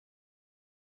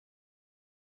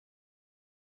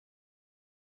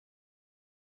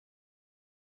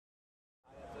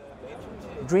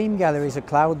Dreamgallery is a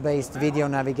cloud-based video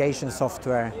navigation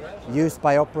software used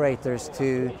by operators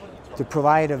to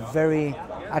provide a very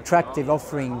attractive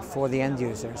offering for the end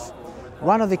users.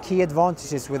 One of the key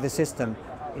advantages with the system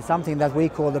is something that we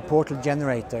call the portal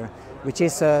generator, which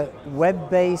is a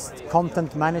web-based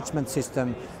content management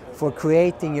system for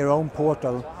creating your own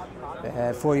portal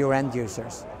for your end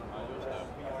users.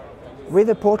 With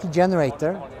the portal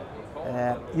generator,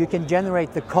 you can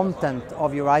generate the content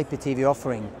of your IPTV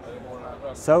offering.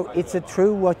 So it's a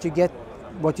true what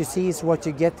you see is what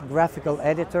you get graphical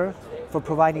editor for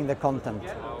providing the content.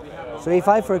 So if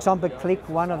I, for example, click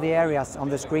one of the areas on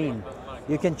the screen,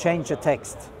 you can change the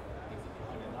text.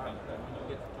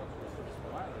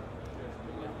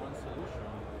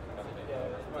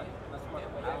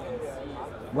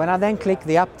 When I then click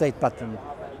the update button,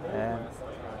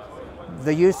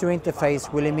 the user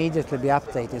interface will immediately be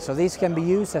updated. So this can be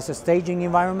used as a staging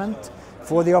environment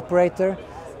for the operator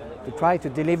to try to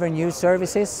deliver new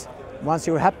services. Once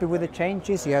you're happy with the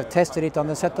changes, you have tested it on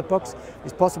the set-top box,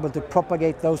 it's possible to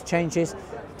propagate those changes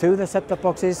to the set-top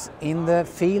boxes in the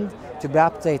field to be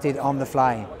updated on the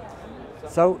fly.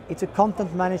 So it's a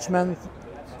content management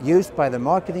used by the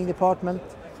marketing department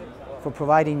for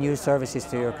providing new services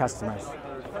to your customers.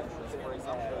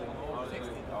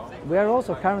 We are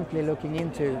also currently looking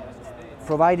into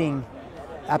providing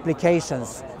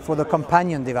applications for the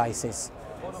companion devices.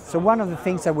 So one of the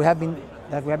things that we have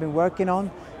been working on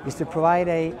is to provide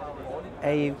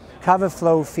a cover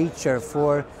flow feature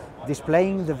for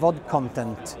displaying the VOD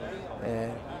content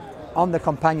on the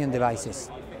companion devices.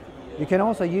 You can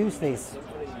also use this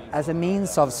as a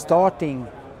means of starting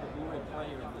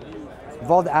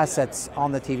VOD assets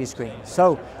on the TV screen.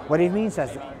 So what it means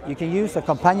is you can use a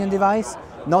companion device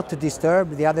not to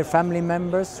disturb the other family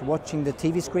members watching the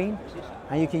TV screen,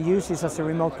 and you can use this as a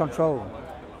remote control.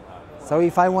 So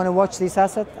if I want to watch this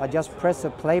asset, I just press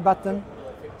a play button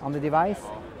on the device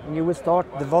and you will start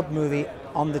the VOD movie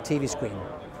on the TV screen.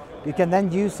 You can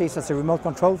then use this as a remote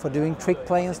control for doing trick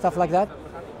play and stuff like that.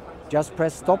 Just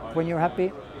press stop when you're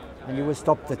happy and you will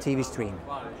stop the TV stream.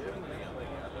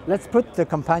 Let's put the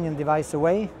companion device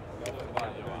away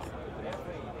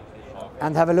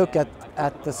and have a look at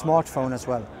the smartphone as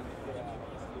well.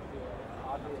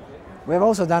 We have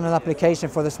also done an application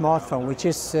for the smartphone, which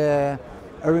is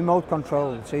a remote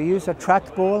control. So you use a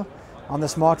trackball on the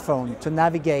smartphone to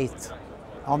navigate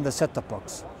on the set-top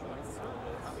box.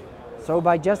 So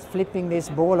by just flipping this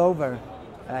ball over,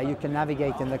 you can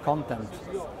navigate in the content.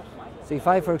 So if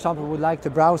I, for example, would like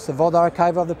to browse the VOD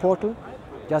archive of the portal,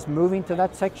 just move into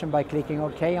that section by clicking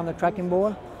OK on the tracking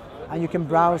ball, and you can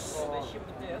browse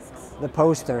the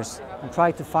posters and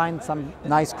try to find some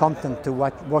nice content to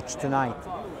watch tonight.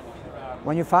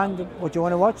 When you find what you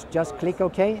want to watch, just click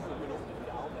OK,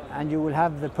 and you will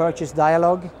have the purchase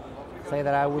dialog. Say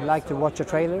that I would like to watch a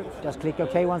trailer, just click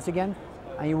OK once again,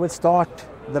 and you will start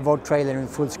the VOD trailer in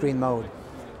full screen mode.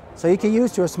 So you can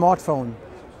use your smartphone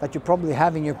that you probably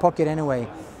have in your pocket anyway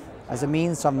as a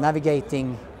means of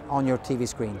navigating on your TV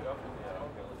screen.